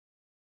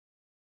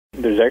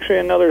There's actually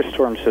another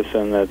storm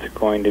system that's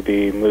going to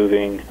be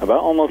moving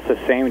about almost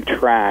the same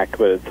track,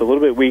 but it's a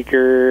little bit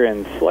weaker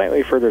and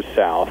slightly further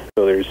south.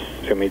 So there's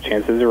going to be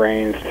chances of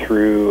rain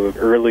through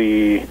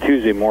early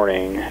Tuesday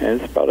morning. And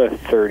it's about a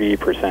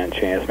 30%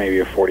 chance, maybe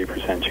a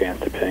 40%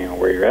 chance, depending on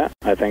where you're at.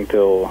 I think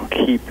they'll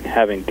keep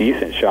having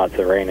decent shots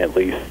of rain at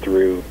least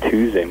through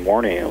Tuesday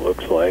morning, it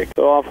looks like.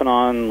 So off and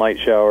on, light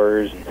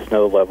showers,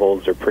 snow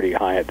levels are pretty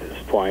high at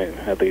this point,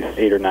 at least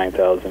 8,000 or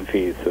 9,000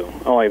 feet. So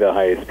only the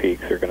highest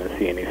peaks are going to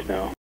see any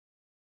snow.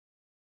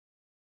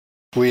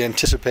 We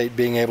anticipate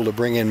being able to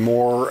bring in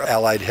more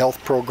allied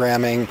health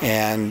programming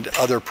and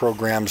other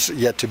programs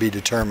yet to be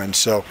determined.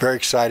 So very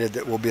excited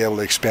that we'll be able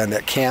to expand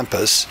that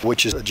campus,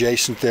 which is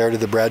adjacent there to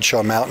the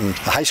Bradshaw Mountain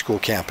High School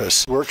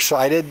campus. We're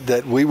excited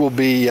that we will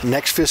be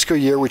next fiscal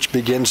year, which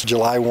begins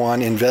July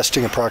 1,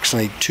 investing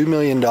approximately $2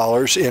 million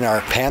in our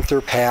Panther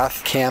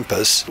Path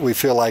campus. We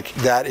feel like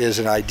that is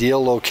an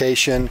ideal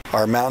location.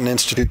 Our Mountain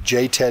Institute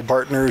JTED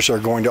partners are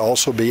going to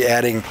also be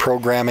adding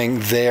programming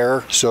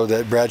there so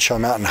that Bradshaw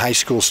Mountain High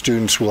School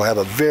students will have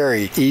a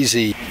very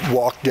easy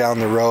walk down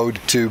the road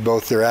to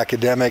both their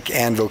academic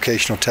and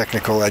vocational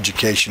technical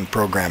education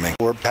programming.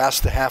 We're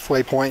past the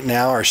halfway point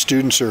now. Our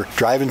students are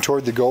driving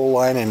toward the goal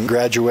line in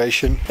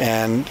graduation,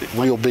 and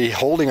we'll be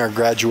holding our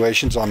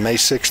graduations on May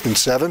 6th and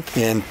 7th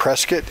in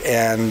Prescott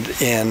and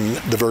in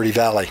the Verde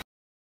Valley.